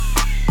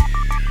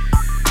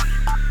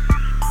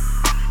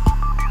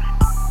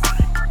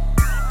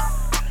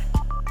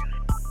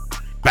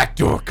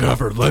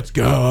cover. Let's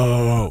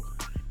go.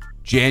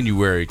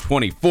 January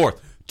 24th,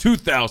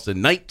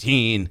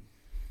 2019.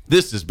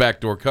 This is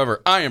Backdoor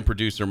Cover. I am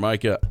producer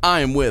Micah. I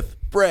am with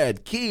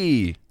Brad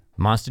Key.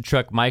 Monster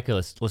Truck Micah,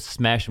 let's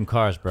smash some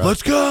cars, bro.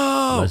 Let's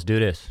go. Let's do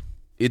this.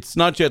 It's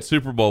not yet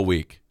Super Bowl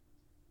week.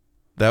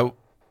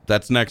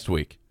 That's next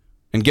week.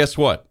 And guess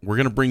what? We're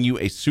going to bring you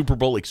a Super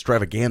Bowl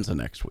extravaganza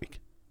next week.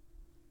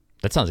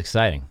 That sounds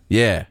exciting.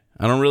 Yeah.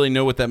 I don't really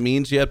know what that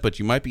means yet, but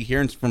you might be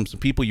hearing from some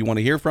people you want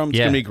to hear from. It's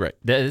going to be great.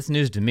 It's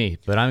news to me,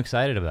 but I'm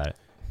excited about it.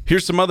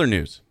 Here's some other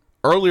news.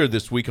 Earlier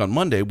this week on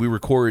Monday, we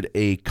recorded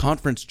a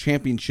conference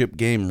championship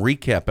game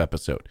recap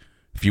episode.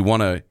 If you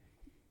want to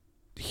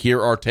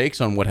hear our takes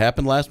on what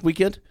happened last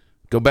weekend,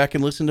 go back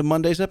and listen to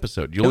Monday's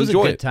episode. You'll enjoy it. It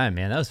was a good time,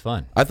 man. That was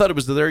fun. I thought it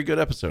was a very good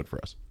episode for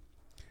us.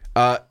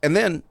 And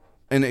then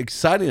an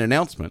exciting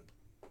announcement.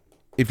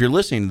 If you're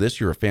listening to this,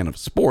 you're a fan of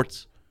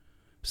sports.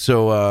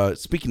 So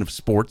speaking of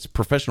sports,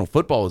 professional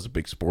football is a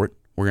big sport.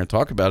 We're going to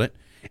talk about it.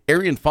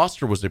 Arian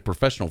Foster was a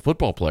professional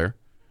football player,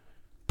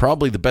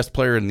 probably the best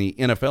player in the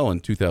NFL in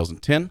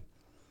 2010.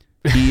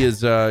 He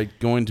is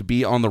going to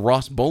be on the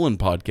Ross Bolin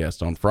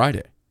podcast on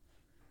Friday.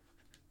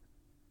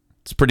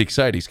 It's pretty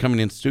exciting. He's coming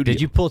in studio.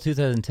 Did you pull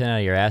 2010 out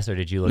of your ass, or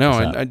did you look No,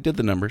 this up? I did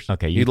the numbers.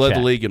 Okay, he led the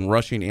league in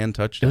rushing and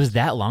touchdowns. It was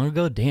that long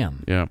ago?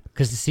 Damn. Yeah.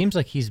 Because it seems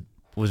like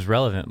was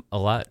relevant a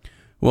lot.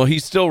 Well,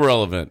 he's still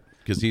relevant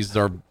because he's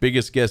our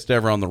biggest guest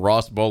ever on the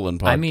Ross Bolin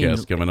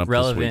podcast coming up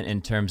relevant this week.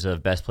 in terms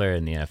of best player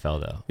in the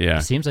NFL, though. Yeah.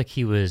 It seems like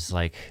he was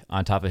like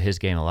on top of his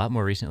game a lot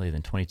more recently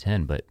than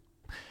 2010, but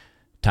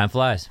time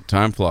flies.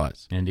 Time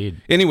flies. Indeed.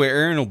 Anyway,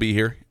 Aaron will be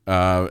here.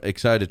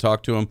 Excited to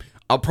talk to him.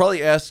 I'll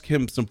probably ask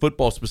him some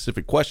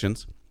football-specific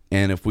questions,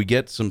 and if we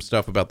get some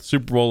stuff about the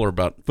Super Bowl or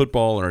about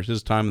football or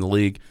his time in the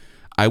league,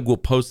 I will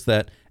post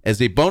that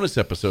as a bonus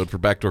episode for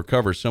Backdoor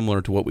Cover,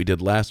 similar to what we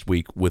did last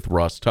week with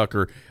Ross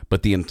Tucker.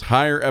 But the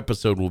entire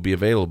episode will be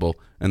available,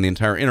 and the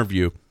entire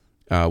interview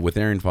with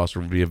Arian Foster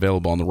will be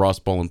available on the Ross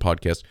Bolin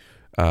podcast,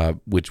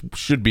 which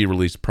should be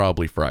released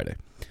probably Friday.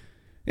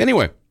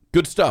 Anyway,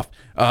 good stuff.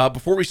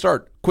 Before we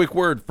start, quick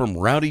word from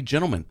Rowdy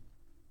Gentleman.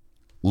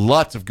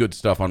 Lots of good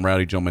stuff on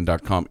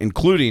rowdygentleman.com,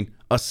 including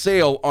a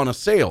sale on a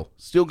sale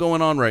still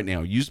going on right now.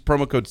 Use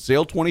promo code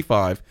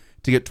SALE25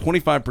 to get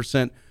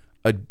 25%,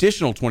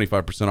 additional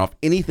 25% off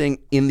anything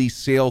in the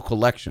sale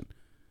collection.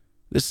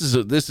 This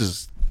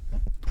is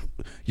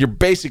you're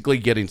basically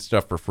getting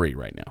stuff for free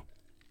right now.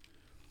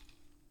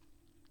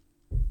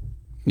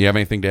 You have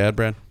anything to add,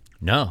 Brad?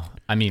 No.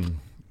 I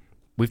mean,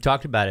 we've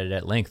talked about it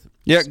at length.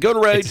 Yeah, go to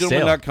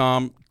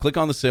rowdygentleman.com, click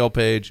on the sale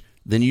page,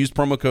 then use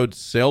promo code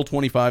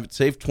SALE25.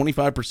 Save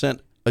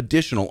 25%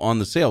 additional on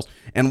the sales.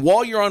 And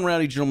while you're on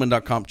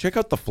rowdygentleman.com, check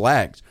out the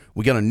flags.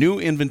 We got a new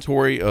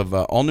inventory of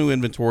all new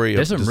inventory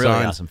There's of some designs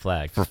really awesome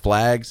flags for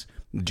flags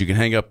that you can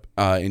hang up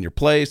in your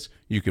place.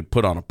 You could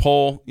put on a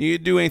pole. You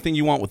can do anything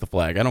you want with the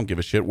flag. I don't give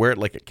a shit. Wear it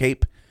like a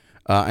cape.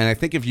 And I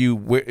think if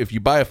you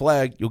buy a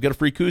flag, you'll get a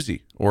free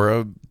koozie or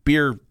a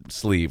beer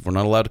sleeve. We're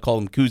not allowed to call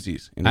them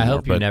koozies anymore. I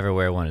hope you never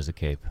wear one as a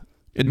cape.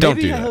 Don't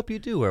do that. I hope you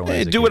do wear one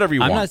as a cape. Do whatever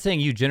you want. I'm not saying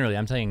you generally.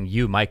 I'm saying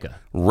you, Micah.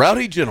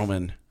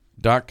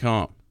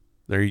 rowdygentleman.com.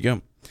 There you go.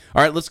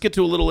 All right, let's get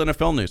to a little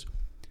NFL news.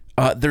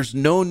 There's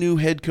no new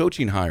head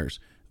coaching hires.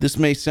 This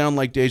may sound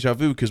like deja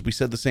vu because we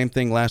said the same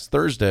thing last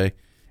Thursday,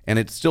 and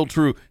it's still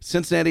true.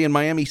 Cincinnati and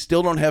Miami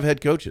still don't have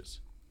head coaches.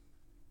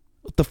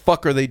 What the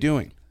fuck are they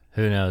doing?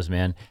 Who knows,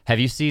 man?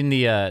 Have you seen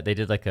they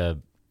did like a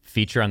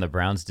feature on the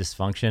Browns'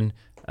 dysfunction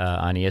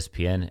on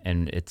ESPN,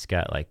 and it's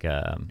got like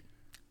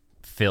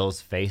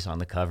Phil's face on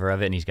the cover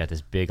of it, and he's got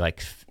this big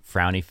like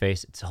frowny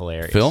face. It's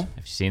hilarious. Phil? Have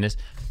you seen this?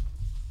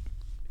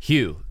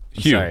 Hugh.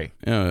 Sorry.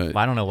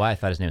 I don't know why I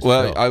thought his name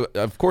was Phil.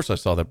 Of course I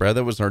saw that, Brad.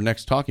 That was our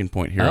next talking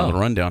point here on the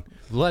rundown.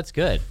 Well, that's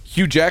good.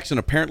 Hugh Jackson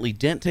apparently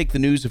didn't take the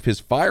news of his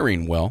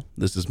firing well.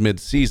 This is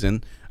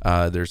mid-season.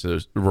 There's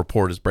a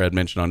report, as Brad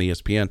mentioned, on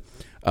ESPN.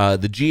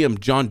 The GM,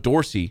 John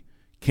Dorsey,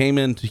 came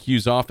into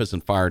Hugh's office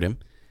and fired him.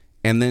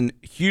 And then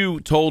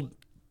Hugh told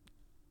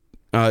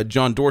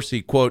John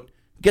Dorsey, quote,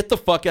 "Get the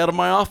fuck out of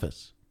my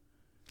office,"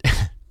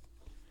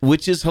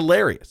 which is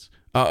hilarious.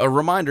 A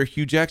reminder,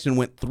 Hugh Jackson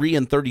went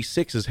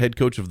 3-36 as head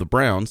coach of the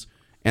Browns,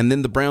 and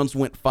then the Browns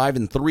went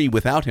 5-3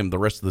 without him the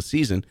rest of the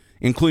season,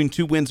 including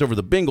 2 wins over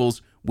the Bengals,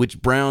 which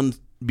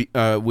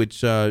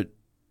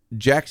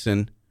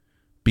Jackson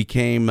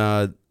became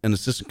an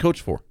assistant coach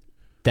for.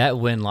 That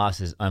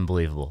win-loss is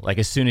unbelievable. Like,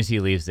 as soon as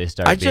he leaves, they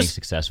start being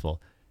successful.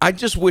 I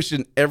just wish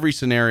in every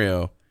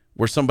scenario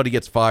where somebody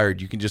gets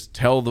fired, you can just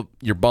tell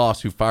your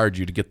boss who fired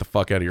you to get the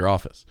fuck out of your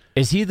office.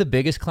 Is he the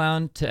biggest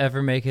clown to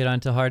ever make it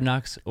onto Hard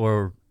Knocks,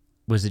 or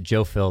was it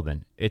Joe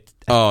Philbin?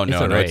 No,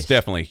 it's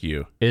definitely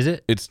Hugh. Is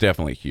it? It's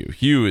definitely Hugh.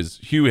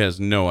 Hugh has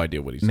no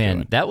idea what he's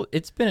doing. Man,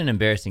 it's been an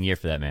embarrassing year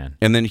for that man.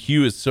 And then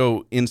Hugh is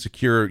so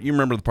insecure. You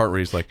remember the part where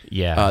he's like,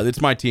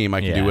 it's my team.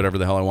 I can do whatever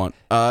the hell I want.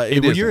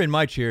 When you're in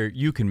my chair,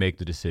 you can make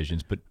the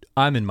decisions, but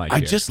I'm in my chair.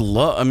 I just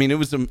love, it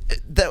was,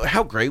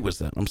 how great was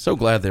that? I'm so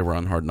glad they were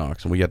on Hard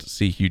Knocks and we got to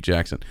see Hugh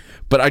Jackson.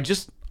 But I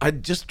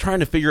just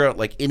trying to figure out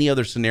like any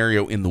other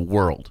scenario in the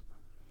world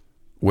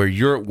where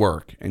you're at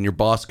work and your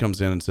boss comes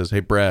in and says,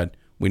 "Hey, Brad,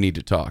 we need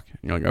to talk."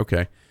 And you're like,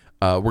 "Okay,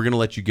 we're going to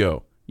let you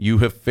go. You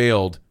have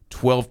failed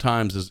 12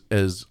 times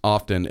as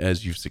often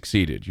as you've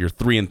succeeded. You're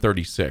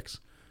 3-36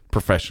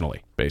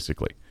 professionally,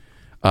 basically.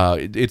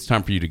 It's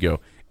time for you to go."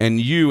 And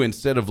you,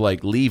 instead of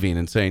like leaving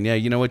and saying, "Yeah,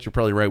 you know what? You're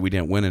probably right. We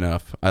didn't win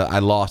enough. I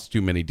lost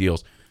too many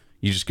deals."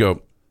 You just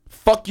go,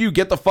 "Fuck you.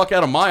 Get the fuck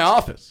out of my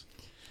office."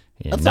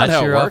 Yeah, That's not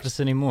how your it works. office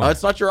anymore.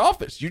 It's not your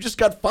office. You just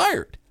got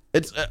fired.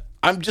 It's.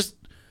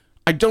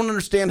 I don't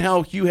understand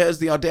how Hugh has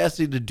the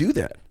audacity to do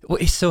that.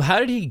 Wait, so how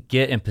did he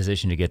get in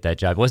position to get that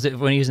job? Was it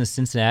when he was in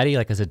Cincinnati,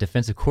 like as a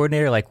defensive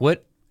coordinator? Like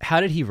what?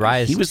 How did he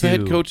rise? He was the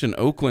head coach in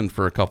Oakland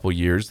for a couple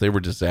years. They were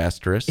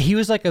disastrous. He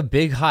was like a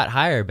big hot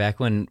hire back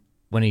when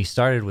he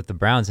started with the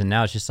Browns, and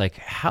now it's just like,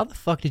 how the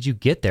fuck did you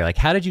get there? Like,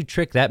 how did you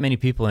trick that many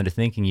people into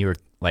thinking you were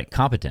like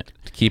competent?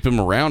 To keep him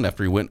around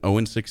after he went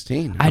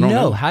 0-16. I don't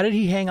know. How did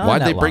he hang on?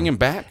 Why'd that they bring long? him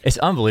back? It's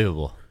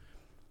unbelievable.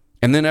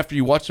 And then after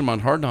you watch him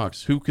on Hard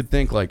Knocks, who could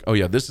think like, "Oh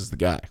yeah, this is the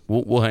guy.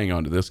 We'll hang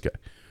on to this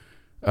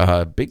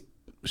guy." Big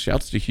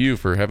shouts to Hugh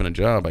for having a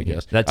job, I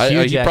guess. That's Hugh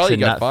he Jackson, probably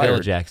got not fired. Phil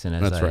Jackson,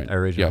 as That's right. I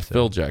originally said.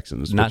 Phil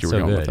Jackson is Not what you were so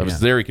going good, with. I was yeah.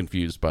 very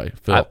confused by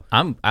Phil.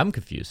 I'm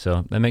confused,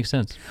 so that makes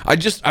sense.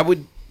 I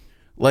would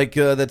like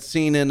that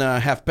scene in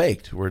Half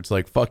Baked where it's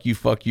like, "Fuck you,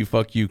 fuck you,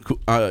 fuck you.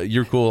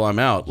 You're cool. I'm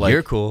out." Like,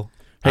 You're cool.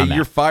 "Hey, I'm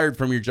you're out. fired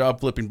from your job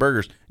flipping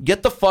burgers.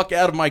 Get the fuck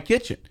out of my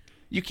kitchen."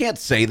 You can't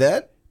say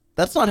that.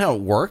 That's not how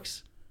it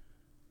works.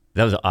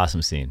 That was an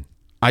awesome scene.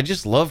 I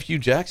just love Hugh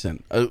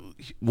Jackson.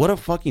 What a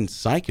fucking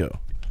psycho.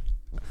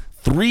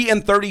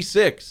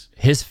 3-36.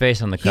 His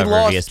face on the He cover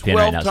of lost ESPN 12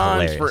 right now is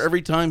times hilarious. for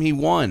every time he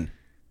won.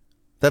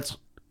 That's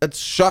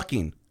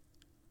shocking.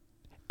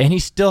 And he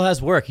still has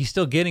work. He's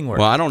still getting work.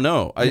 Well, I don't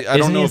know. I Isn't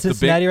don't he know in if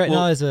Cincinnati right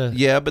now as a-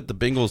 Yeah, but the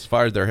Bengals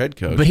fired their head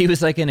coach. But he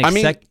was like an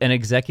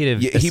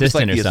executive Yeah, assistant he was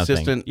like or the something.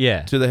 assistant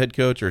Yeah. to the head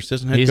coach or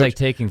assistant head He's coach. like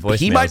taking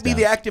But he voicemails might be down.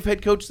 the active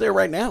head coach there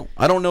right now.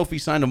 I don't know if he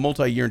signed a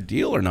multi-year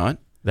deal or not.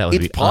 That would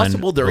It's be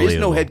possible there is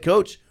no unbelievable. head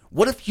coach.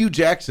 What if Hugh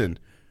Jackson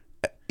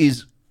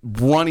is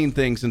running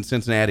things in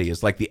Cincinnati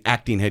as like the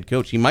acting head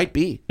coach? He might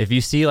be. If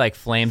you see like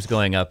flames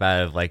going up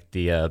out of like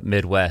the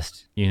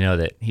Midwest, you know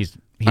that he's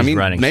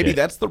running maybe shit.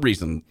 that's the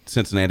reason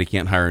Cincinnati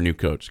can't hire a new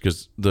coach,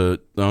 because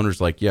the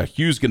owner's like, "Yeah,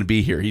 Hugh's going to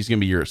be here. He's going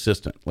to be your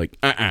assistant." Like,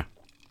 I'm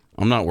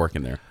not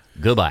working there.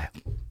 Goodbye.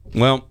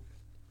 Well,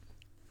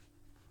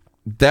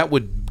 that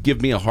would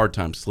give me a hard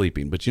time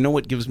sleeping. But you know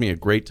what gives me a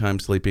great time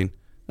sleeping?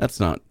 That's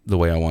not the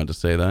way I wanted to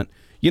say that.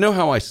 You know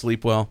how I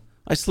sleep well?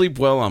 I sleep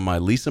well on my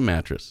Lisa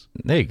mattress.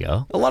 There you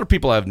go. A lot of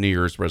people have New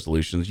Year's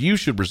resolutions. You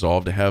should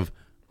resolve to have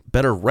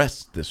better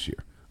rest this year.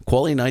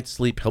 Quality night's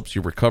sleep helps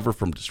you recover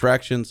from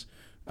distractions.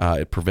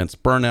 It prevents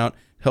burnout,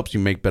 helps you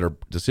make better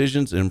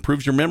decisions, it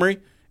improves your memory,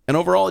 and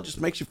overall it just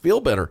makes you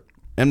feel better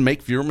and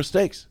make fewer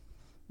mistakes.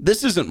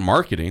 This isn't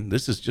marketing.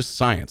 This is just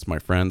science, my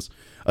friends.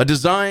 To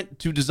design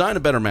a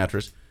better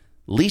mattress,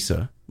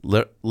 Lisa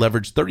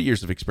leveraged 30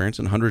 years of experience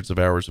and hundreds of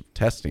hours of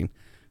testing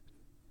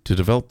to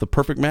develop the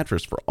perfect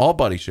mattress for all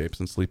body shapes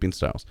and sleeping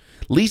styles.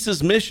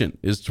 Lisa's mission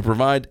is to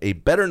provide a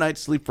better night's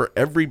sleep for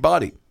every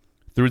body.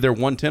 Through their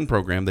 110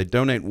 program, they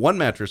donate one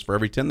mattress for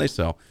every 10 they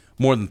sell,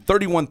 more than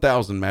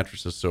 31,000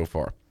 mattresses so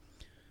far.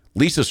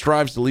 Lisa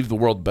strives to leave the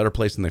world a better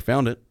place than they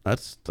found it.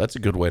 That's a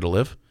good way to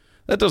live.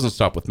 That doesn't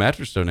stop with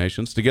mattress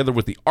donations. Together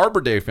with the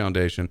Arbor Day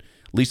Foundation,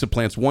 Lisa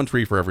plants one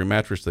tree for every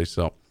mattress they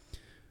sell.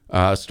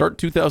 Start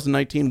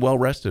 2019 well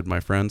rested, my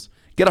friends.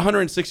 Get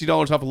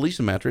 $160 off a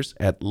Lisa mattress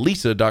at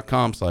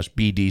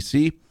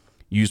lisa.com/BDC.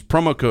 Use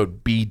promo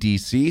code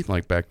BDC,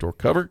 like backdoor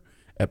cover,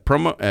 at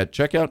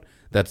checkout.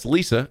 That's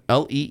Lisa,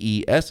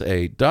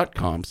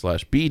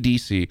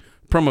 LEESA.com/BDC,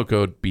 promo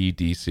code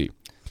BDC.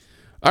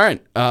 All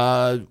right.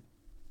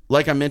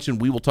 Like I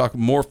mentioned, we will talk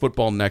more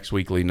football next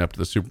week leading up to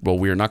the Super Bowl.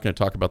 We are not going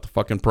to talk about the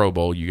fucking Pro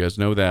Bowl. You guys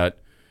know that.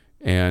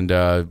 And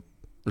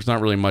there's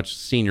not really much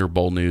Senior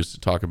Bowl news to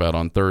talk about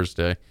on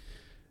Thursday.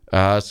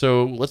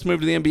 So let's move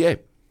to the NBA.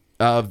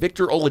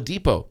 Victor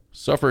Oladipo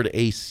suffered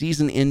a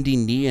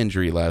season-ending knee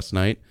injury last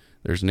night.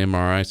 There's an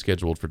MRI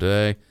scheduled for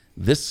today.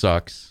 This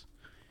sucks.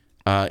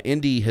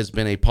 Indy has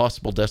been a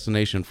possible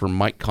destination for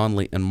Mike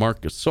Conley and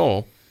Marc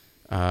Gasol,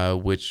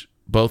 which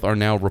both are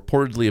now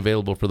reportedly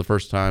available for the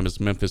first time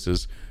as Memphis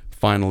is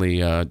finally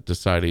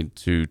deciding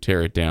to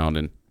tear it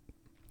down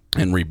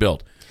and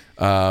rebuild.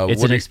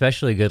 It's an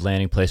especially good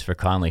landing place for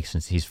Conley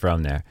since he's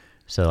from there.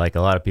 So, like,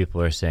 a lot of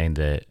people are saying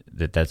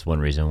that's one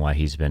reason why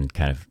he's been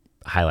kind of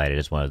highlighted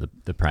as one of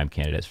the prime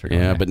candidates for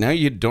going there. But now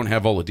you don't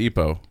have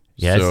Oladipo.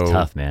 Yeah, so it's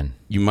tough, man.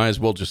 You might as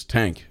well just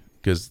tank,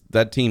 because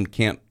that team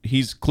can't.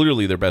 He's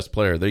clearly their best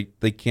player.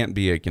 They can't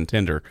be a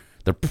contender.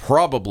 They're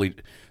probably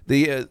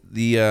the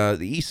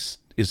East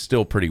is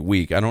still pretty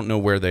weak. I don't know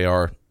where they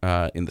are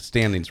in the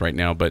standings right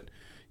now, but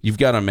you've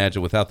got to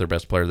imagine without their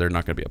best player, they're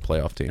not going to be a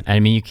playoff team. I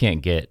mean, you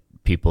can't get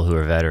people who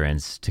are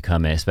veterans to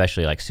come in,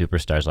 especially like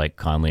superstars like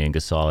Conley and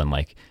Gasol, and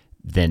like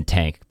then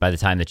tank. By the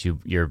time that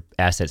your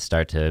assets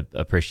start to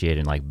appreciate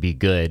and like be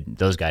good,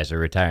 those guys are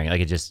retiring.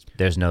 Like it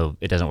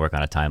doesn't work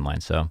on a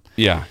timeline. So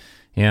Yeah.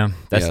 Yeah,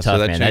 that's Yeah, tough, so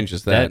that man.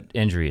 changes that that.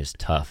 injury is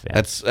tough.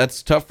 Man.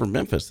 That's tough for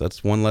Memphis.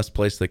 That's one less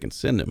place they can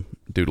send him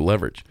due to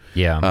leverage.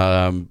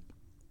 Yeah.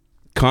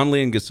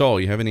 Conley and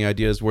Gasol, you have any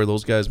ideas where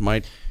those guys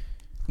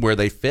where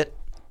they fit?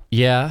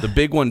 Yeah. The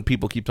big one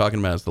people keep talking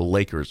about is the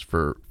Lakers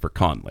for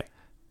Conley.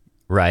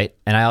 Right.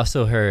 And I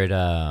also heard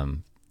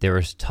there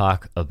was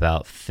talk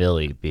about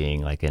Philly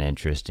being like an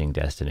interesting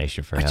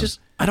destination for him.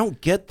 I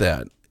don't get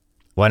that.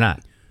 Why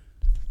not?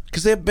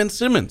 Because they have Ben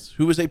Simmons,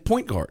 who is a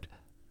point guard.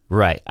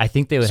 Right. I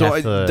think they would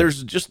have to.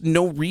 There's just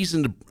no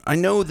reason to. I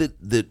know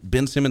that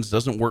Ben Simmons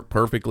doesn't work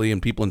perfectly,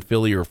 and people in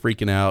Philly are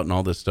freaking out and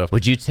all this stuff.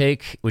 Would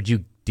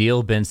you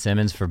deal Ben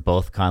Simmons for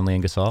both Conley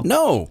and Gasol?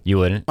 No, You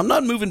wouldn't? I'm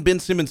not moving Ben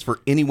Simmons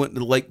for anyone.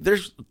 Like,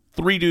 there's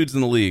 3 dudes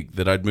in the league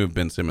that I'd move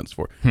Ben Simmons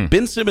for.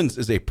 Ben Simmons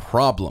is a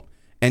problem,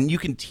 and you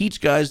can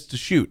teach guys to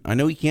shoot. I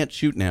know he can't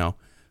shoot now,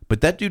 but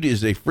that dude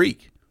is a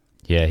freak.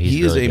 Yeah,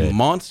 He really is a good.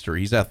 monster.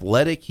 He's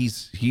athletic.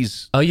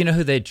 He's Oh, you know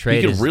who they'd he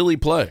trade? can really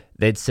play.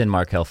 They'd send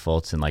Markelle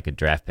Fultz in like a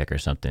draft pick or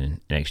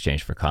something in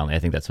exchange for Conley. I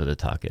think that's what the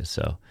talk is.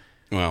 So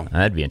Well,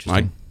 that'd be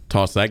interesting. I'd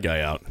toss that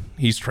guy out.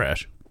 He's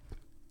trash.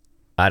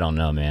 I don't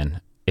know, man.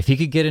 If he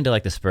could get into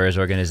like the Spurs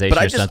organization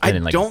But or something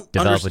and like don't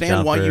develop a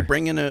understand why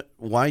jumper.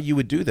 why you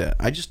would do that.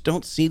 I just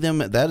don't see them.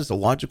 That is a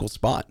logical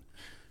spot.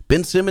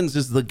 Ben Simmons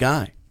is the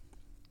guy.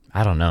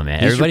 I don't know, man.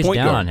 He's your Everybody's point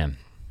down guard. on him.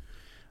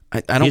 I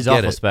don't He's get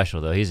awful it.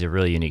 special though. He's a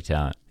really unique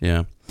talent.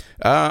 Yeah.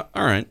 All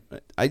right.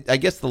 I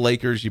guess the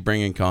Lakers. You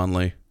bring in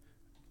Conley.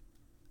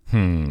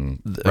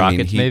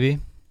 Rockets maybe.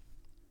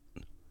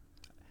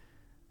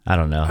 I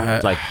don't know.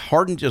 Like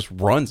Harden just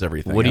runs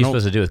everything. What are you I don't-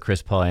 supposed to do with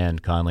Chris Paul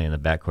and Conley in the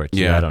backcourt too?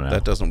 Yeah, I don't know.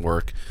 that doesn't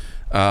work.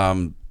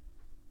 I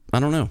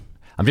don't know.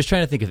 I'm just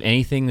trying to think of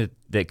anything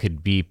that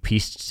could be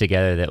pieced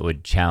together that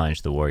would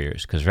challenge the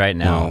Warriors. Because right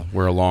now, Well,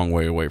 we're a long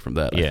way away from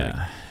that.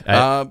 yeah,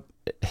 I think.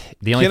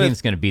 the only thing Kenneth-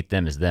 that's going to beat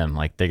them is them.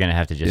 Like they're going to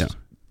have to just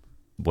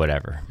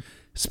whatever.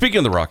 Speaking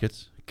of the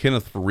Rockets,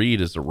 Kenneth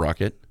Faried is a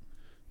Rocket.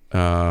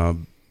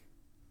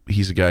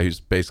 He's a guy who's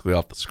basically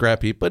off the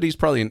scrap heap, but he's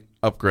probably an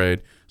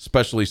upgrade,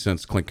 especially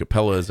since Clint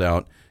Capella is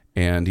out,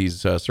 and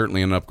he's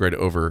certainly an upgrade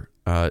over,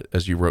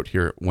 as you wrote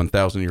here,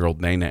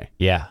 1,000-year-old Nene.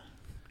 Yeah.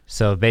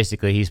 So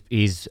basically,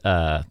 he's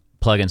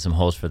plugging some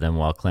holes for them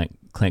while Clint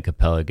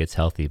Capella gets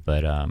healthy.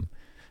 But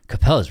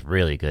Capella's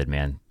really good,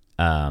 man.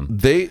 I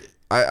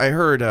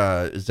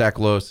heard Zach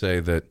Lowe say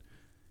that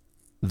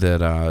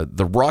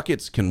the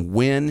Rockets can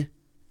win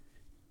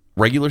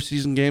regular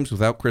season games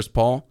without Chris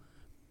Paul,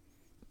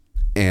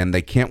 and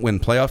they can't win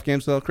playoff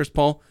games without Chris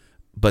Paul,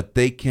 but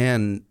they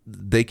can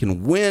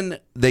win.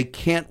 They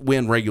can't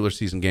win regular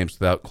season games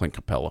without Clint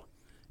Capella.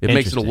 It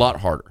makes it a Interesting. lot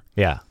harder.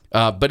 Yeah.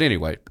 But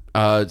anyway,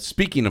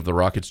 speaking of the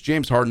Rockets,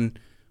 James Harden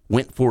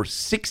went for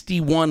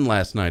 61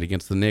 last night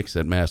against the Knicks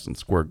at Madison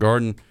Square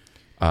Garden.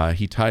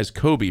 He ties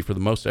Kobe for the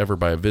most ever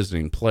by a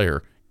visiting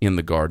player in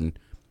the Garden.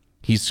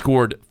 He's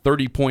scored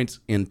 30 points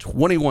in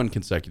 21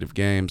 consecutive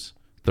games,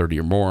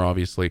 30 or more,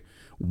 obviously.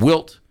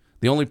 Wilt,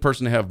 the only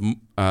person to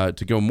have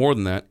to go more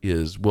than that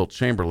is Wilt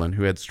Chamberlain,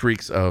 who had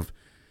streaks of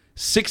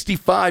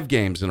 65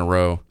 games in a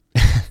row,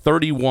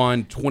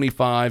 31,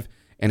 25,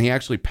 and he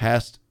actually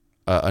passed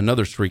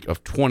another streak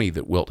of 20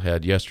 that Wilt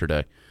had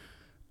yesterday.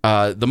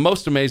 The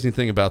most amazing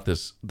thing about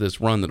this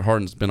run that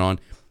Harden's been on,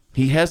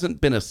 he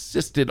hasn't been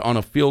assisted on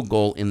a field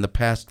goal in the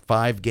past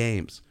 5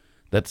 games.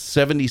 That's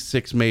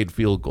 76 made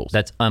field goals.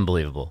 That's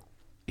unbelievable.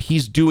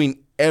 He's doing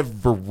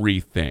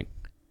everything.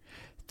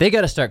 They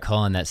got to start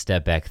calling that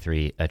step back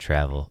three a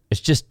travel.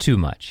 It's just too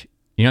much.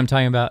 You know what I'm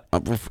talking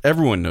about?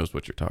 Everyone knows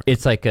what you're talking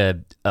It's like a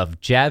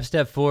jab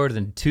step forward,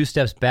 then 2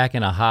 steps back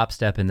and a hop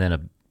step, and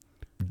then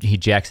he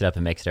jacks it up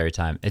and makes it every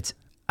time.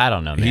 I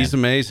don't know, man. He's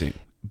amazing.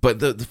 But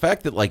the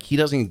fact that like he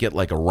doesn't get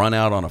like a run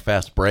out on a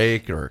fast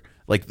break, or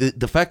like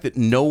the fact that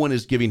no one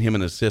is giving him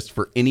an assist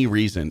for any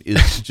reason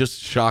is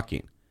just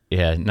shocking.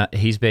 Yeah,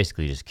 he's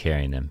basically just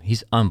carrying them.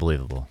 He's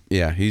unbelievable.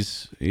 Yeah,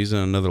 he's on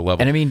another level.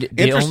 And I mean, the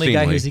only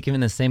guy Interestingly- who's given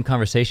the same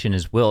conversation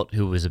is Wilt,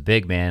 who was a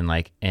big man,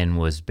 and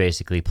was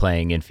basically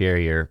playing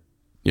inferior.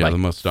 Yeah, like, the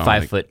most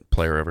dominant 5 foot,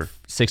 player ever.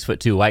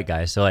 6'2" white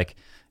guy. So like,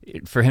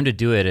 for him to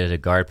do it at a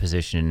guard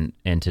position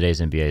in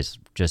today's NBA is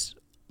just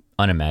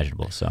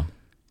unimaginable. So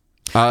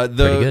Pretty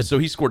good. So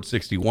he scored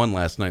 61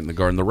 last night in the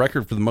Garden. The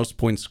record for the most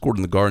points scored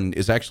in the Garden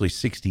is actually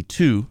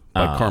 62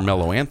 by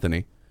Carmelo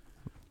Anthony.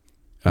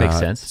 makes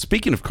sense.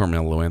 Speaking of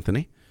Carmelo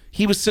Anthony,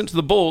 he was sent to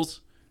the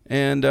Bulls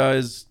and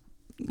is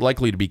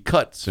likely to be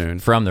cut soon.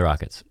 From the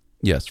Rockets.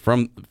 Yes,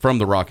 from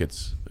the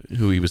Rockets,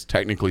 who he was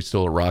technically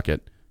still a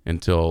Rocket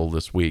until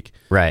this week.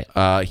 Right.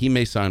 He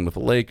may sign with the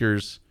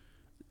Lakers.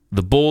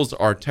 The Bulls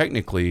are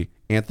technically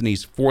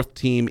Anthony's 4th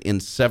team in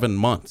 7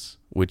 months,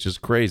 which is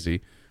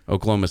crazy.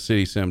 Oklahoma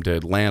City sent him to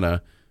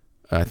Atlanta.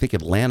 I think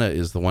Atlanta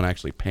is the one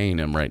actually paying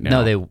him right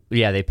now. No,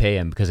 they pay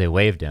him because they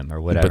waived him or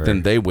whatever. But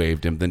then they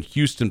waived him. Then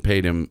Houston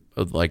paid him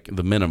like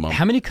the minimum.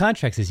 How many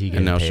contracts is he And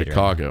getting now paid right now?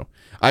 Chicago.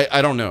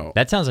 I don't know.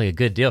 That sounds like a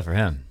good deal for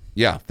him.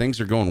 Yeah, things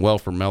are going well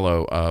for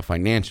Melo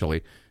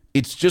financially.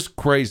 It's just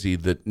crazy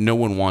that no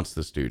one wants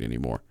this dude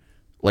anymore.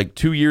 Like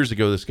 2 years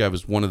ago, this guy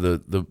was one of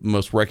the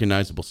most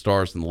recognizable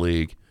stars in the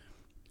league.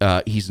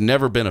 He's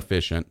never been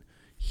efficient.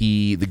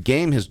 The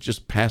game has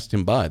just passed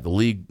him by. The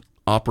league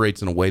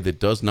operates in a way that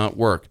does not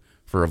work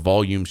for a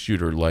volume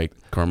shooter like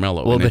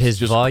Carmelo. Well, and but it's his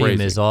just volume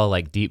crazy. is all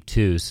like deep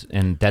twos,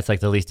 and that's like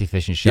the least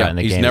efficient shot in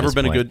the game. He's never at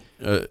this been point.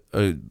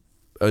 a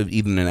good,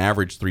 even an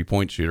average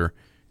 3-point shooter,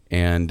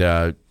 and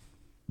the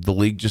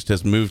league just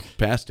has moved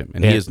past him,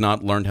 and he has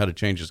not learned how to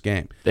change his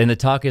game. And the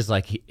talk is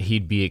like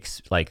he'd be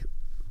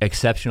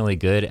exceptionally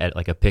good at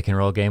like a pick and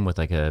roll game with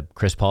like a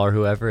Chris Paul or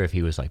whoever if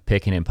he was like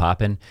picking and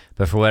popping,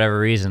 but for whatever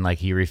reason, like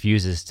he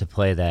refuses to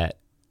play that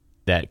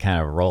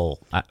kind of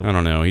role. I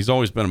don't know. He's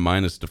always been a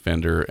minus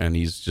defender, and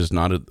he's just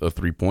not a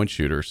 3-point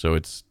shooter. So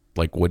it's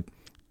like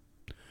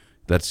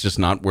that's just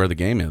not where the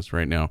game is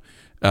right now.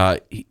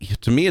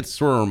 To me, it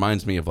sort of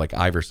reminds me of like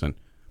Iverson,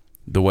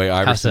 the way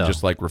Iverson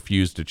just like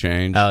refused to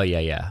change. Oh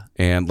yeah.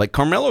 And like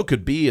Carmelo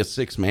could be a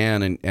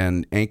 6-man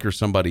and anchor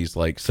somebody's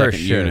like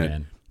second unit,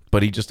 man.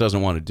 But he just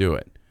doesn't want to do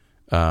it.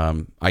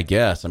 I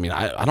guess. I mean,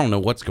 I don't know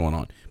what's going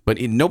on, but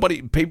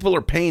people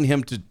are paying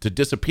him to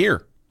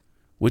disappear,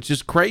 which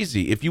is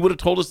crazy. If you would have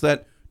told us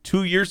that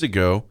 2 years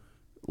ago,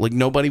 like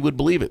nobody would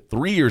believe it.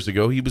 3 years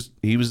ago, he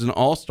was an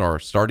all-star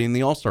starting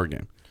the All-Star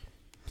game.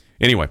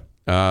 Anyway,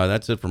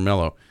 that's it for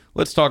Melo.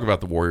 Let's talk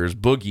about the Warriors.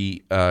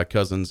 Boogie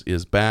Cousins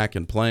is back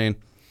and playing.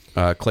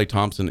 Klay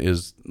Thompson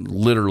is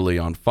literally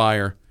on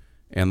fire,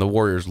 and the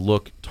Warriors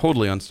look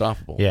totally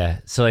unstoppable. Yeah.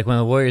 So like when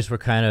the Warriors were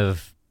kind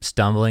of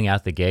stumbling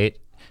out the gate,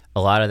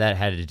 a lot of that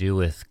had to do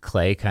with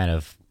Klay kind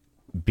of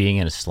being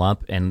in a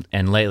slump, and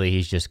lately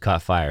he's just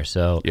caught fire.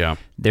 So yeah,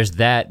 there's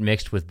that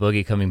mixed with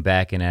Boogie coming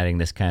back and adding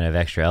this kind of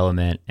extra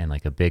element and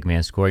like a big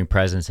man scoring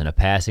presence and a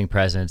passing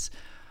presence.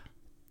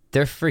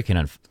 They're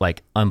freaking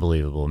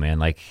unbelievable, man.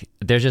 Like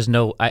there's just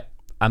no.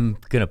 I'm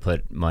gonna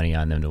put money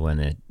on them to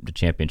win the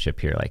championship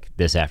here, like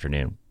this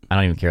afternoon. I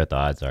don't even care what the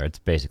odds are. It's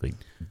basically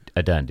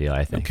a done deal,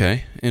 I think.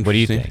 Okay. What do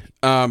you think?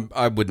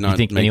 I would not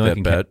make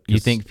that bet. You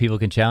think people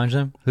can challenge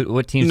them?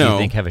 What teams do you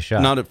think have a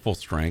shot? Not at full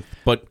strength.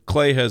 But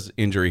Klay has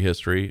injury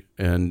history,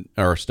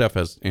 or Steph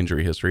has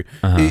injury history.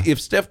 If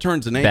Steph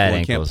turns an ankle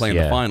and can't play in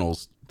the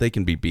finals, they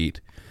can be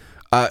beat.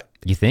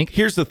 You think?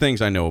 Here's the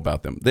things I know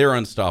about them. They're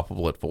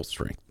unstoppable at full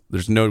strength.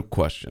 There's no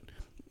question.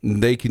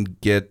 They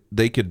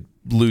could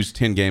lose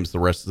 10 games the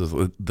rest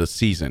of the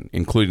season,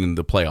 including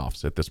the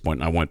playoffs at this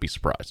point, and I wouldn't be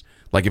surprised.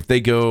 Like if they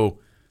go,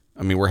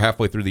 I mean, we're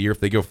halfway through the year. If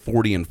they go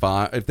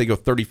 40-5, if they go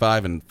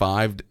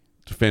 35-5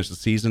 to finish the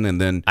season,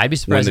 and then I'd be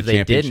surprised win the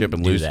championship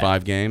and lose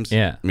 5 games,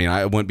 yeah. I mean,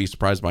 I wouldn't be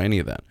surprised by any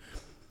of that.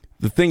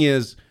 The thing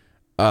is,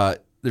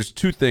 there's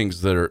two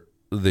things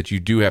that you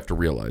do have to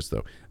realize,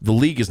 though. The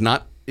league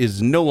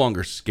is no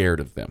longer scared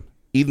of them,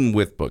 even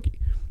with Boogie.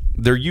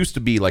 There used to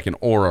be like an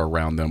aura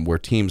around them where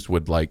teams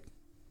would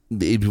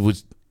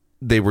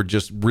they were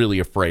just really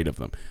afraid of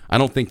them. I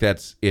don't think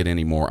that's it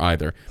anymore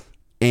either.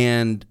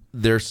 And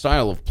their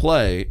style of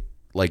play,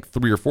 like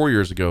 3 or 4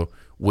 years ago,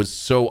 was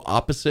so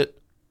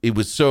opposite. It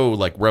was so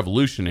like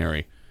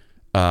revolutionary.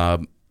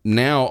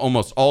 Now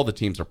almost all the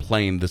teams are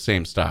playing the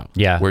same style.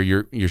 Yeah, where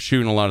you're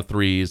shooting a lot of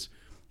threes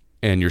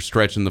and you're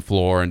stretching the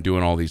floor and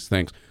doing all these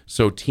things.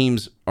 So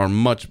teams are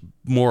much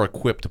more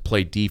equipped to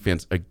play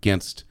defense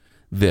against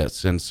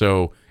this,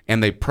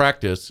 and they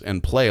practice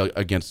and play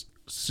against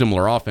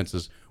similar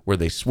offenses where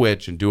they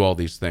switch and do all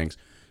these things.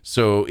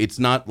 So it's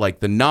not like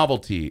the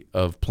novelty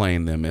of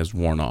playing them is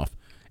worn off,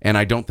 and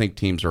I don't think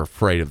teams are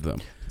afraid of them.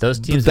 Those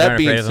teams that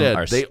aren't afraid of them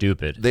are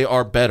stupid. They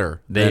are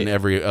better than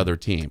every other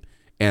team,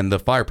 and the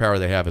firepower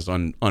they have is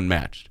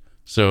unmatched.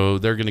 So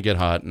they're going to get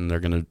hot, and they're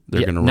going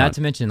to run. Not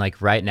to mention,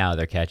 like right now,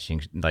 they're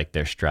catching like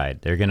their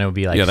stride. They're going to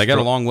be like they got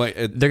a long way.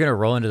 They're going to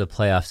roll into the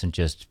playoffs and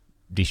just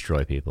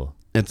destroy people.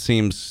 It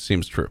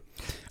seems true.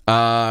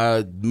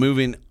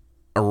 Moving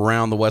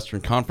around the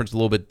Western Conference a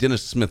little bit,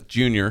 Dennis Smith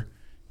Jr.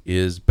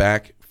 is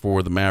back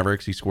for the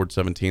Mavericks. He scored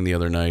 17 the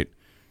other night.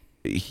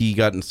 He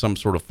got in some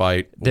sort of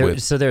fight.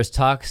 So there's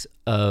talks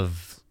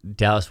of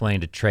Dallas wanting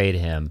to trade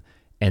him,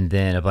 and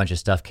then a bunch of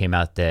stuff came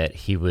out that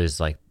he was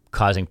like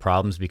causing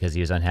problems because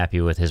he was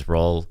unhappy with his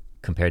role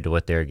compared to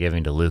what they were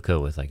giving to Luka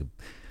with like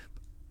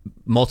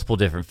multiple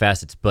different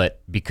facets.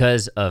 But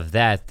because of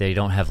that, they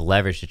don't have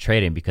leverage to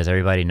trade him because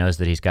everybody knows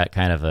that he's got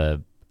kind of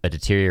a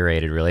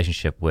deteriorated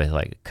relationship with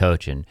like a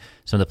coach and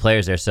some of the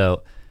players there.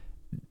 So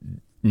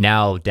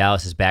now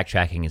Dallas is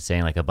backtracking and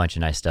saying like a bunch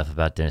of nice stuff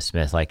about Dennis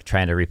Smith, like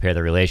trying to repair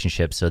the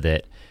relationship so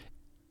that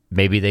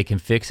maybe they can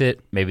fix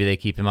it. Maybe they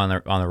keep him on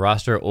the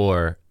roster,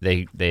 or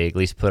they at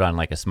least put on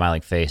like a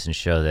smiling face and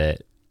show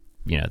that,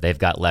 you know, they've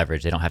got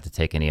leverage. They don't have to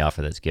take any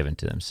offer that's given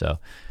to them. So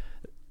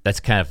that's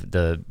kind of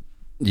the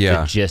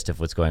gist of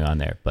what's going on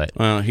there. But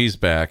he's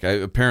back.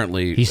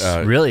 Apparently, he's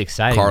really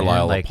exciting.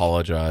 Carlisle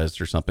apologized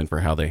or something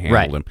for how they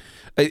handled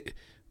him.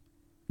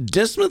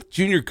 Dennis Smith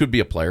Jr. could be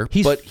a player,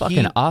 but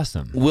fucking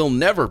awesome. Will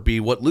never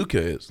be what Luka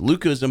is.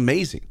 Luka is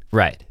amazing.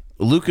 Right.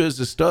 Luka is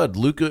a stud.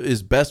 Luka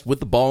is best with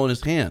the ball in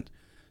his hand.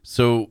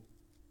 So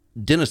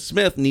Dennis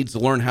Smith needs to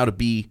learn how to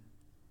be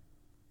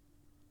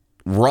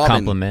Robin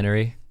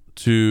complementary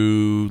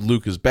to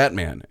Luka's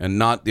Batman and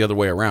not the other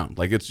way around.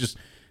 Like, it's just,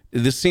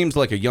 this seems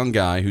like a young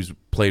guy who's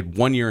played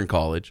 1 year in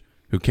college,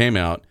 who came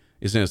out,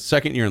 is in his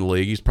second year in the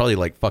league. He's probably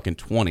like fucking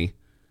 20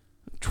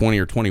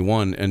 or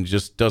 21, and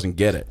just doesn't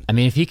get it. I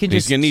mean, if he can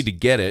He's just... going to need to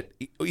get it.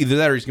 Either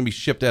that or he's going to be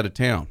shipped out of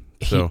town.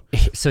 So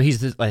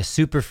he's a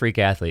super freak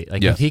athlete.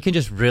 Like, Yes. if he can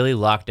just really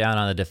lock down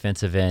on the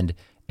defensive end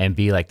and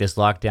be like this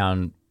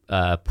lockdown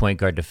point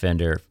guard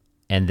defender,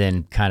 and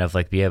then kind of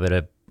like be able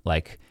to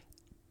like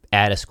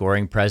add a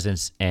scoring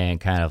presence and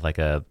kind of like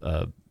a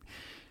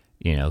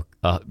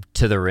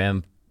to the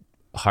rim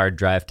hard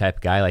drive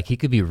type guy, like he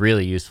could be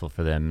really useful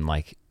for them and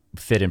like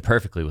fit in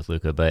perfectly with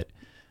Luka. But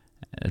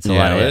it's a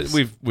lot of ifs.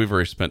 We've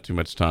already spent too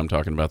much time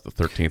talking about the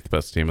 13th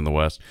best team in the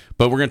West,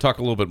 but we're going to talk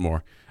a little bit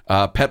more.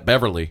 Pat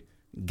Beverly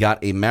got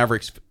a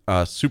Mavericks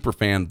super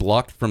fan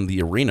blocked from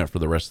the arena for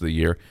the rest of the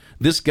year.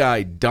 This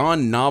guy,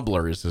 Don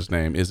Knobler is his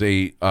name, is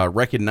a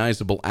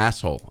recognizable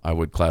asshole, I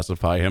would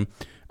classify him.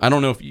 I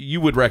don't know if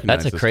you would recognize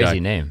That's a this crazy guy.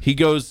 name. He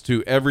goes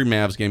to every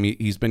Mavs game.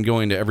 He's been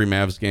going to every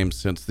Mavs game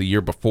since the year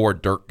before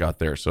Dirk got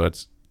there. So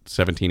that's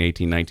 17,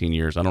 18, 19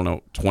 years. I don't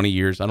know, 20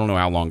 years. I don't know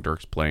how long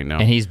Dirk's playing now.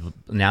 And he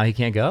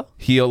can't go?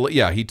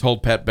 He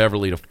told Pat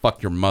Beverly to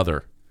fuck your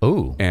mother.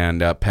 Ooh.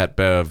 And Pat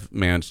Bev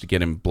managed to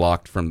get him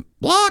blocked from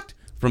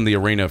the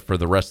arena for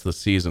the rest of the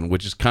season,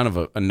 which is kind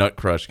of a nut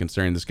crush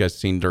considering this guy's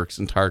seen Dirk's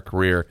entire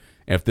career.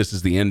 And if this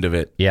is the end of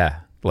it,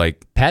 Yeah.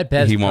 like Pat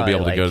Bev's he won't be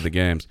able probably to go like to the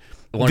games.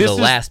 One of the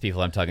last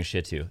people I'm talking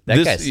shit to.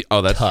 That guy's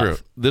that's tough. true.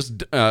 This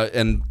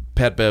and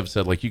Pat Bev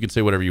said, like, you can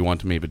say whatever you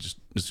want to me, but just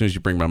as soon as you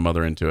bring my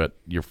mother into it,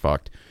 you're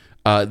fucked.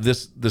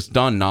 This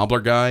Don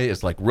Knobler guy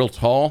is like real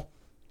tall,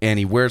 and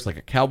he wears like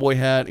a cowboy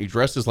hat. He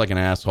dresses like an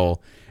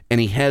asshole, and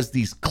he has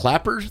these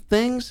clapper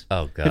things.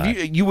 Oh god!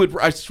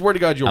 I swear to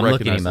God, you'll I'm recognize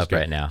looking him this up guy.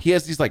 right now. He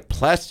has these like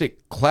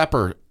plastic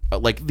clapper,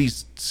 like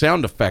these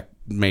sound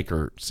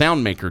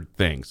maker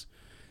things.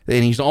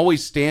 And he's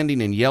always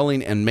standing and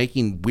yelling and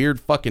making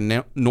weird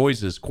fucking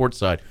noises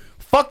courtside.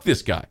 Fuck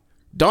this guy.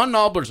 Don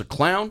Knobler's a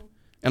clown,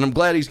 and I'm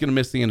glad he's going to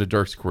miss the end of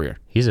Dirk's career.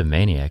 He's a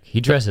maniac. He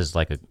dresses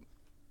like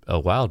a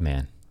wild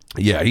man.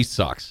 Yeah, he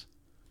sucks.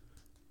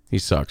 He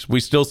sucks. We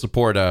still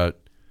support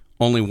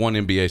only one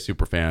NBA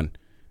superfan,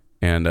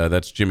 and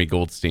that's Jimmy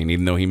Goldstein,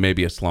 even though he may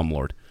be a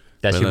slumlord.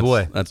 That's your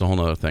boy. That's a whole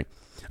other thing.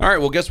 All right,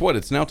 well, guess what?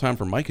 It's now time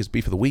for Micah's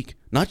Beef of the Week.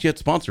 Not yet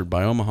sponsored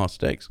by Omaha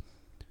Steaks.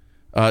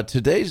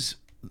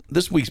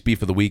 This week's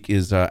Beef of the Week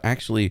is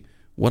actually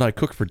what I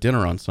cooked for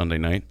dinner on Sunday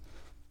night.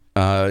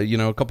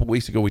 A couple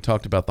weeks ago we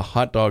talked about the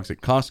hot dogs at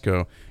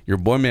Costco. Your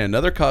boy made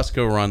another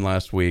Costco run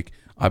last week.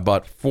 I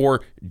bought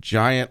 4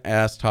 giant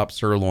ass top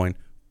sirloin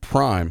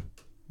prime.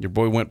 Your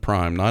boy went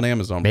prime, not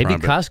Amazon Maybe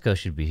Prime. Costco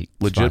should be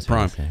Legit sponsoring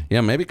prime. this thing.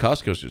 Yeah, maybe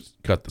Costco should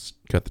cut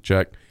the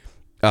check.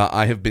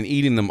 I have been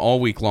eating them all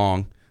week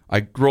long. I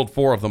grilled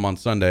 4 of them on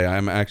Sunday.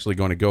 I'm actually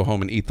going to go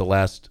home and eat the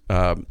last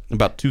about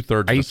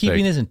 2/3. Are you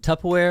keeping this in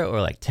Tupperware or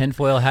like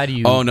tinfoil? How do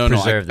you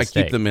preserve the I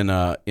steak? keep them in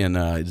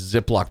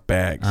Ziploc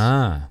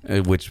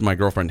bags, which my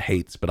girlfriend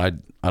hates, but I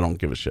don't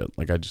give a shit.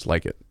 Like, I just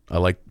like it. I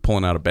like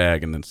pulling out a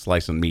bag and then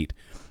slicing meat.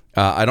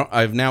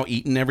 I've now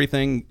eaten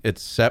everything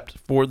except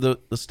for the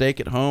steak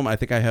at home. I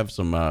think I have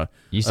some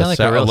You sound like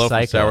a real loaf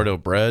psycho. of sourdough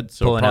bread,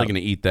 so I'm Pulling probably out-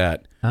 going to eat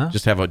that. Huh?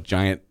 Just have a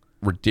giant,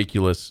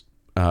 ridiculous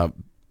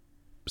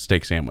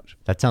steak sandwich.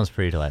 That sounds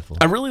pretty delightful.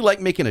 I really like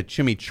making a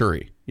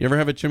chimichurri. You ever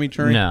have a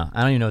chimichurri? No,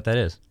 I don't even know what that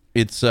is.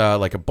 It's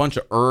like a bunch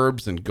of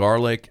herbs and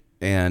garlic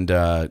and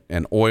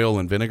oil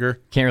and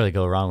vinegar. Can't really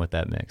go wrong with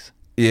that mix.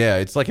 Yeah,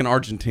 it's like an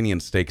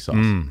Argentinian steak sauce.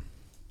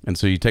 And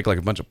so you take like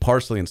a bunch of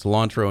parsley and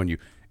cilantro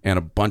and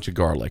a bunch of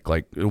garlic,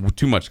 like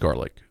too much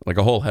garlic, like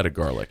a whole head of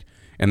garlic.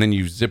 And then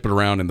you zip it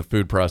around in the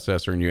food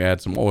processor and you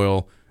add some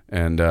oil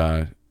and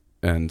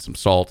some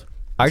salt.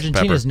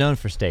 Argentina's known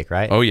for steak,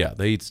 right? Oh yeah,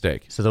 they eat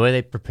steak. So the way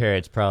they prepare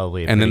it's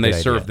probably a And then pretty they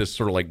good serve idea. this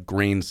sort of like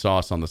green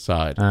sauce on the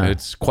side. And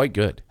it's quite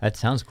good. That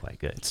sounds quite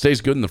good. It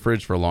stays good in the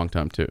fridge for a long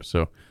time too.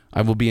 So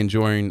I will be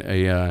enjoying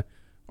a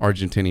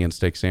Argentinian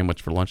steak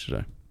sandwich for lunch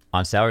today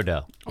On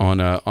sourdough.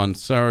 on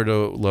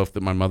sourdough loaf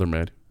that my mother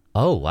made.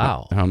 Oh,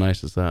 wow. How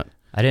nice is that?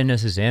 I didn't know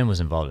Suzanne was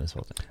involved in this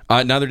whole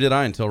thing. Neither did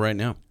I until right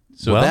now.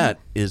 So Well- that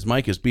is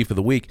Micah's Beef of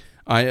the Week.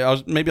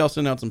 Maybe I'll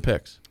send out some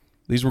pics.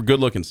 These were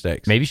good-looking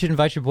steaks. Maybe you should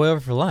invite your boy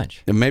over for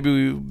lunch. And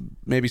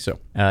maybe so.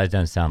 It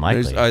doesn't sound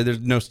likely. There's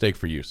no steak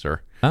for you,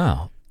 sir.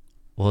 Oh.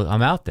 Well,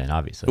 I'm out then,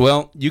 obviously.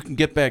 Well, you can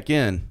get back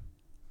in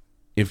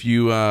if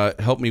you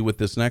help me with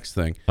this next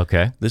thing.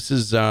 Okay. This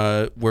is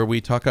where we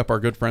talk up our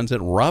good friends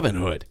at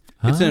Robinhood.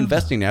 It's an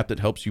investing app that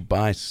helps you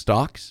buy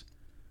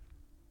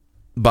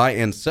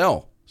and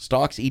sell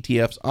stocks,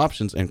 ETFs,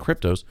 options, and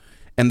cryptos.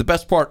 And the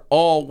best part,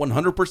 all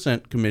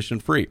 100%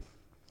 commission-free.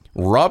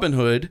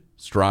 Robinhood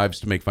strives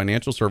to make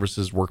financial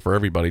services work for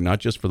everybody, not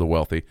just for the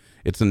wealthy.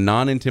 It's a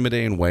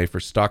non-intimidating way for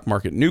stock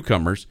market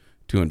newcomers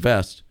to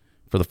invest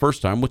for the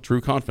first time with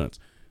true confidence.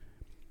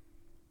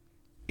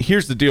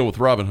 Here's the deal with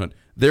Robinhood.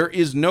 There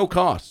is no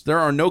cost. There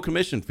are no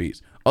commission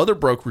fees. Other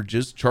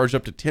brokerages charge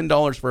up to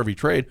 $10 for every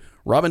trade.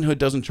 Robinhood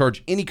doesn't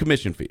charge any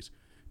commission fees.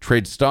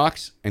 Trade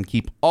stocks and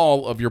keep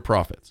all of your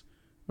profits.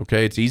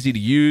 Okay, it's easy to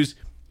use.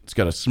 It's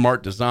got a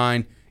smart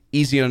design,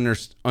 easy to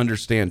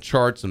understand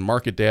charts and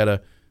market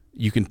data.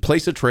 You can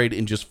place a trade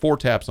in just 4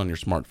 taps on your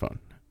smartphone.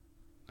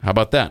 How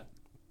about that?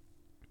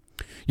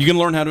 You can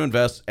learn how to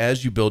invest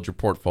as you build your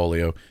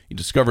portfolio. You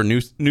discover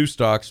new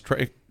stocks,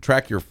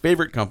 track your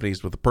favorite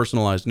companies with a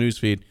personalized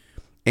newsfeed,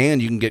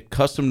 and you can get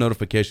custom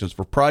notifications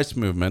for price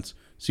movements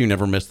so you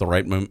never miss the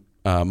right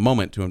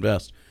moment to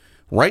invest.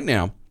 Right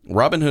now,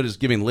 Robinhood is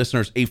giving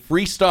listeners a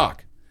free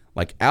stock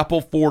like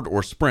Apple, Ford,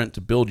 or Sprint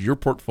to build your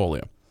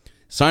portfolio.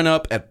 Sign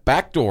up at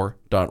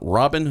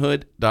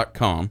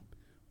backdoor.robinhood.com.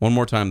 One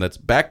more time, that's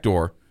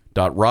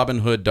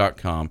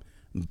backdoor.robinhood.com.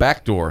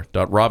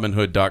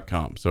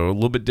 Backdoor.robinhood.com. So a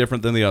little bit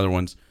different than the other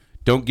ones.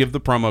 Don't give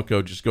the promo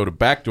code. Just go to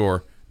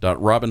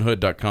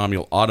backdoor.robinhood.com.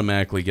 You'll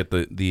automatically get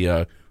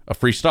a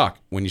free stock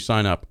when you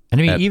sign up. And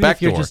I mean, even if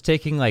you're just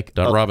taking like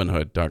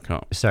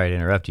 .robinhood.com. Sorry to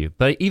interrupt you,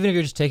 but even if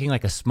you're just taking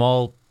like a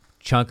small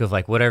chunk of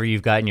like whatever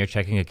you've got in your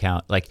checking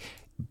account, like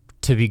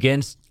to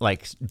begin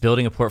like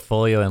building a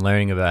portfolio and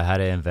learning about how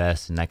to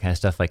invest and that kind of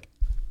stuff, like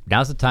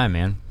now's the time,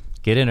 man.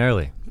 Get in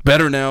early.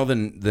 Better now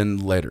than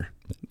later.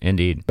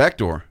 Indeed.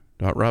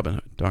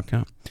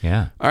 Backdoor.robinhood.com.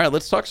 Yeah. All right,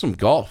 let's talk some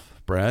golf,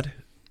 Brad.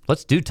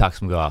 Let's talk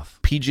some golf.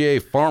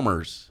 PGA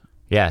Farmers.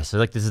 Yeah, so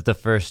like this is the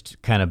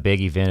first kind of big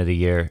event of the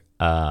year.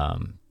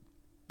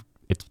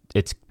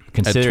 It's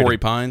considered at Torrey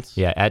Pines.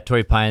 Yeah, at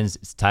Torrey Pines.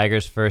 It's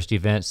Tiger's first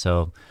event,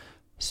 so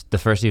it's the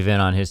first event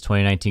on his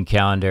 2019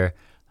 calendar.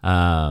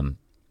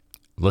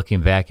 Looking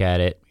back at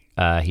it,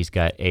 he's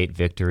got 8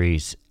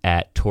 victories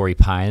at Torrey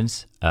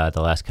Pines.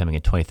 The last coming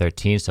in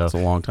 2013. So it's a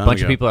long time a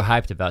bunch ago. of people are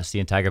hyped about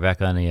seeing Tiger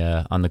back on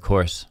the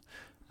course.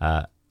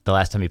 The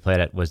last time he played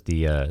it was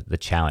the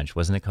Challenge,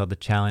 wasn't it called the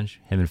Challenge?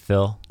 Him and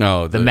Phil.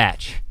 No, the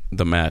match.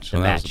 The match. The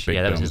match.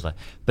 That was his last.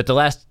 But the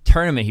last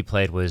tournament he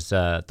played was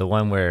the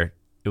one where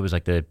it was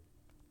like the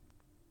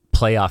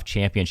playoff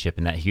championship,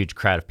 and that huge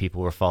crowd of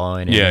people were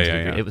following.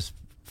 Yeah. It was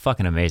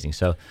fucking amazing.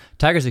 So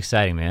Tiger's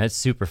exciting, man. It's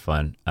super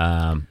fun.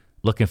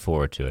 Looking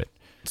forward to it.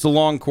 It's a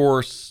long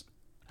course.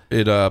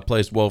 It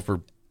plays well for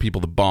people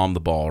to bomb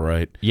the ball,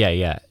 right?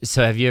 Yeah.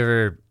 So have you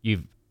ever?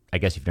 I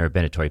guess you've never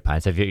been to Torrey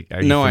Pines. Are you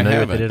No, familiar I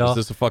haven't. with it at all? Is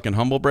this a fucking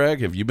humble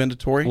brag? Have you been to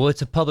Torrey? Well,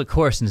 it's a public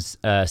course in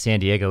San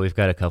Diego. We've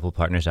got a couple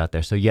partners out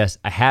there. So yes,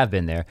 I have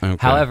been there.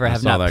 Okay. However, I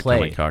have saw not that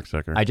played.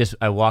 Cocksucker.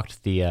 I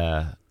walked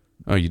the.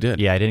 Oh, you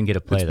did? Yeah, I didn't get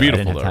to play. It's though. I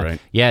beautiful, didn't have though, time.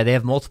 right? Yeah, they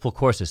have multiple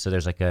courses. So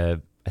there's like I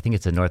think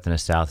it's a north and a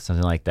south,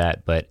 something like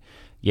that. But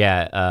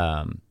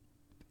yeah,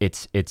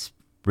 it's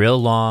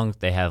real long.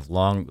 They have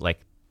long like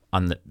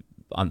on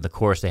the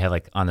course. They have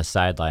like on the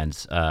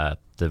sidelines.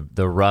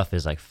 The rough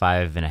is like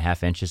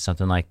 5.5 inches,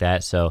 something like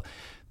that. So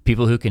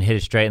people who can hit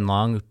it straight and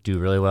long do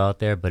really well out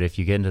there. But if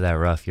you get into that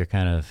rough, you're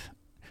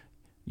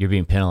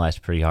being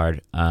penalized pretty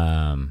hard.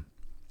 There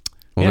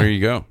you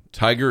go.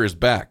 Tiger is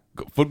back.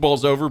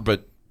 Football's over,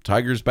 but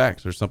Tiger's back.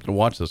 So there's something to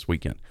watch this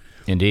weekend.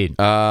 Indeed.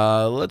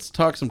 Let's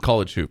talk some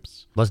college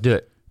hoops. Let's do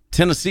it.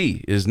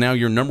 Tennessee is now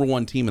your number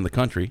 1 team in the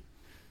country.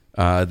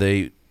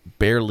 They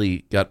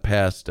barely got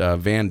past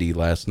Vandy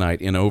last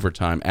night in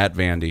overtime at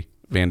Vandy.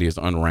 Vandy is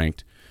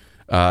unranked.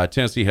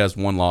 Tennessee has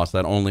 1 loss,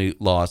 that only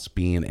loss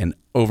being an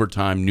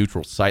overtime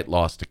neutral site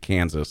loss to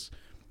Kansas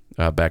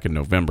back in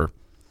November.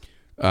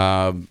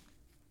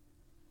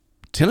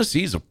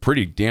 Tennessee's a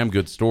pretty damn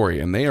good story,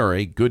 and they are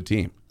a good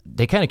team.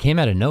 They kind of came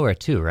out of nowhere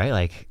too, right?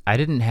 Like I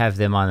didn't have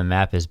them on the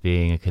map as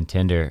being a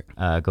contender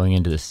going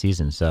into the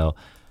season. So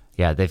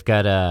yeah, they've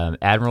got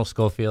Admiral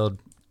Schofield,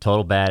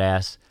 total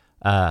badass.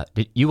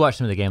 Did you watch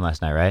some of the game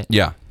last night, right?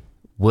 Yeah.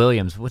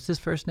 Williams, what's his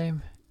first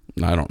name?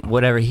 I don't know.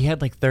 Whatever. He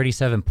had like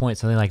 37 points,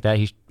 something like that.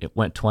 He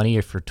went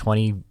 20 for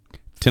 20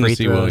 Tennessee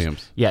free throws.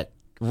 Williams. Yeah,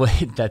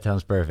 that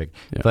sounds perfect.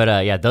 Yeah.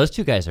 But yeah, those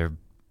two guys are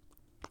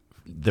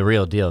the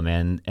real deal,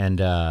 man. And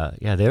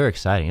yeah, they were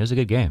exciting. It was a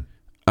good game.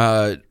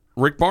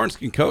 Rick Barnes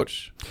can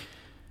coach.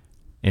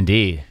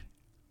 Indeed.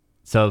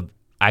 So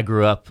I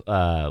grew up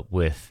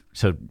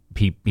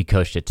he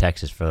coached at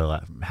Texas for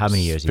how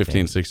many years?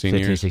 15, 16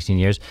 years. 16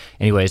 years.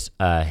 Anyways,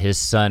 his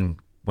son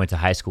went to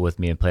high school with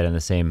me and played on the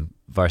same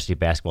varsity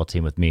basketball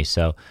team with me.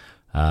 So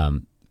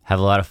have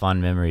a lot of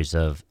fond memories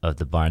of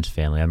the Barnes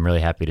family. I'm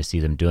really happy to see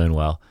them doing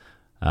well.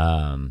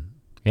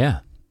 Yeah.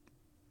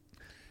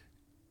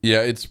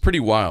 Yeah, it's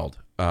pretty wild.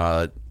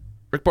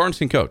 Rick Barnes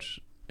can coach.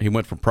 He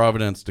went from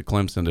Providence to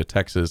Clemson to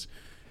Texas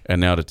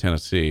and now to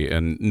Tennessee.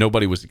 And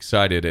nobody was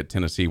excited at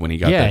Tennessee when he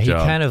got that job.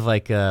 Yeah, he kind of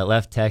like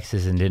left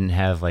Texas and didn't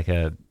have like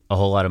a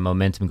whole lot of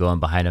momentum going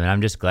behind him. And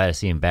I'm just glad to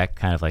see him back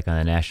kind of like on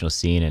the national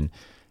scene. And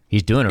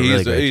he's doing a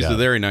really good job. He's a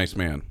very nice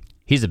man.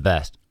 He's the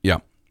best. Yeah.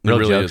 Real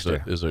he really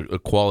jokester. is a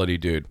quality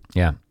dude.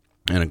 Yeah.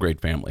 And a great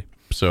family.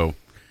 So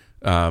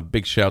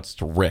big shouts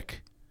to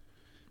Rick.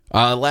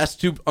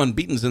 Last 2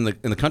 unbeatens in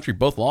the country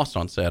both lost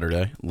on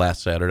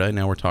last Saturday.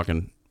 Now we're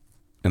talking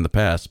in the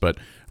past, but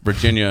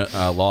Virginia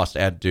lost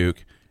at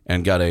Duke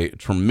and got a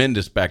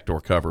tremendous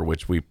backdoor cover,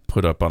 which we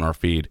put up on our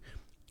feed,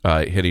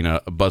 hitting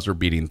a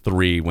buzzer-beating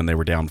 3 when they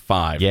were down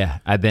 5. Yeah,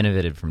 I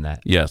benefited from that.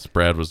 Yes,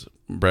 Brad was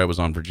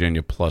on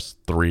Virginia plus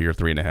 3 or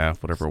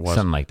 3.5, whatever it was.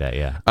 Something like that,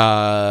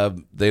 yeah.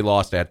 They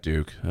lost at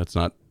Duke. That's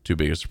not too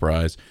big a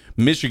surprise.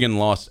 Michigan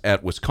lost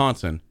at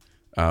Wisconsin.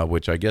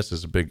 which I guess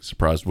is a big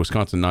surprise.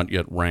 Wisconsin not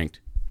yet ranked.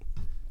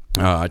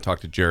 I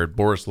talked to Jared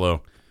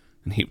Borislow,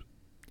 and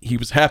he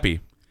was happy,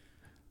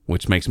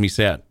 which makes me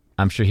sad.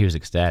 I'm sure he was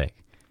ecstatic.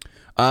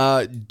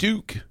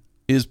 Duke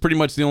is pretty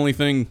much the only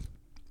thing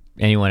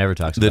anyone ever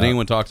talks about.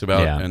 anyone talks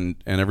about, Yeah. and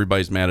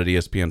everybody's mad at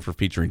ESPN for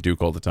featuring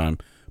Duke all the time.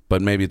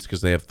 But maybe it's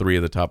because they have 3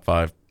 of the top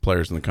 5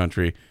 players in the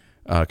country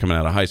coming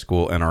out of high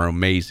school and are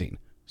amazing.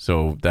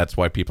 So that's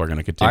why people are going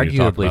to continue to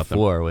talk Arguably about them.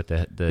 4 with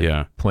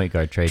the point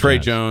guard Trey Trey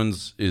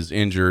Jones. Jones is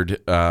injured.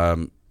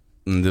 And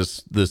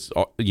this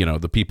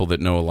the people that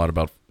know a lot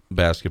about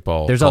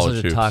basketball. There's also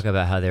college the hoops. talk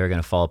about how they were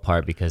going to fall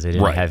apart because they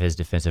didn't Right. have his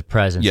defensive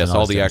presence. Yes, and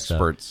all this the other stuff.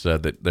 experts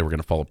said that they were going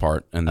to fall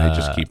apart, and they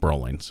just keep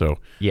rolling. So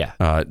Yeah,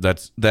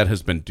 that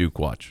has been Duke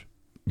watch.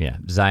 yeah.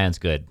 Zion's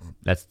good.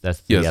 That's the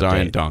Yeah, update.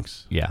 Zion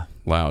dunks Yeah.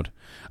 loud.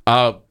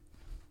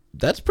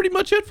 That's pretty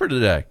much it for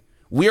today.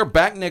 We are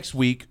back next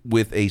week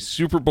with a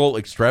Super Bowl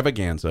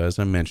extravaganza, as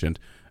I mentioned.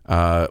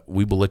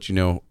 We will let you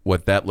know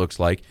what that looks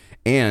like.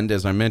 And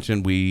as I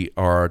mentioned, we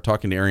are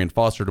talking to Arian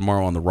Foster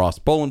tomorrow on the Ross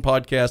Bolin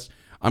podcast.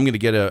 I'm going to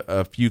get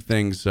a few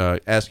things,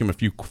 ask him a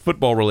few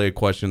football-related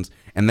questions,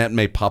 and that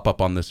may pop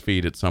up on this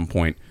feed at some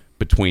point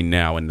between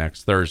now and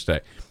next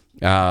Thursday.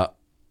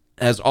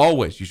 As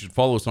always, you should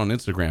follow us on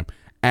Instagram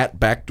at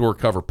Backdoor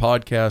Cover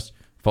Podcast.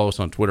 Follow us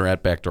on Twitter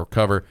at Backdoor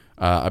Cover.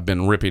 I've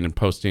been ripping and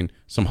posting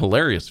some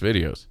hilarious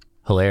videos,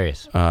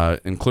 Hilarious.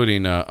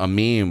 including a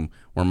meme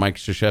where Mike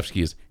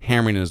Krzyzewski is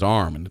hammering his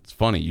arm, and it's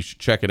funny. You should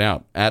check it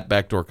out at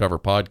Backdoor Cover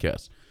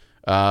Podcast.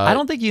 I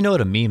don't think you know what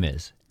a meme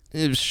is.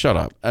 Shut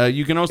up.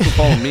 You can also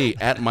follow me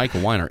at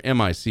Michael Weiner,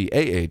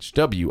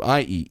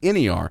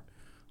 MICAHWIENER,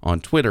 on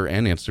Twitter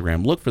and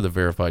Instagram. Look for the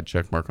verified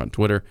checkmark on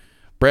Twitter.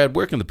 Brad,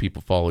 where can the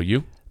people follow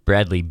you?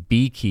 Bradley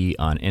B. Key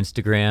on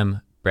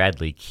Instagram.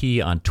 Bradley Key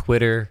on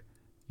Twitter.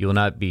 You will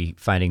not be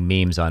finding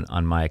memes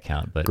on my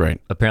account, but Great.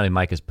 apparently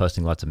Mike is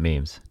posting lots of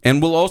memes.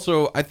 And we'll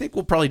also, I think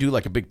we'll probably do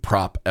like a big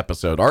prop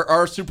episode.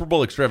 Our Super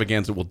Bowl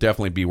extravaganza will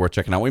definitely be worth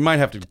checking out. We might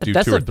have to do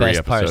That's 2 or the 3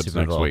 best part of episodes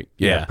Super next Bowl. week.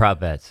 Yeah,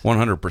 prop bets.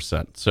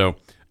 100%. So,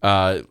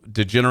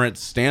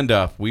 degenerates, stand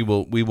up. We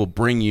will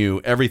bring you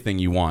everything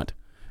you want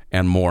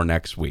and more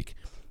next week.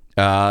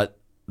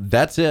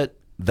 That's it.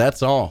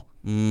 That's all.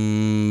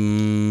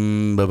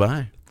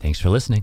 Bye-bye. Thanks for listening.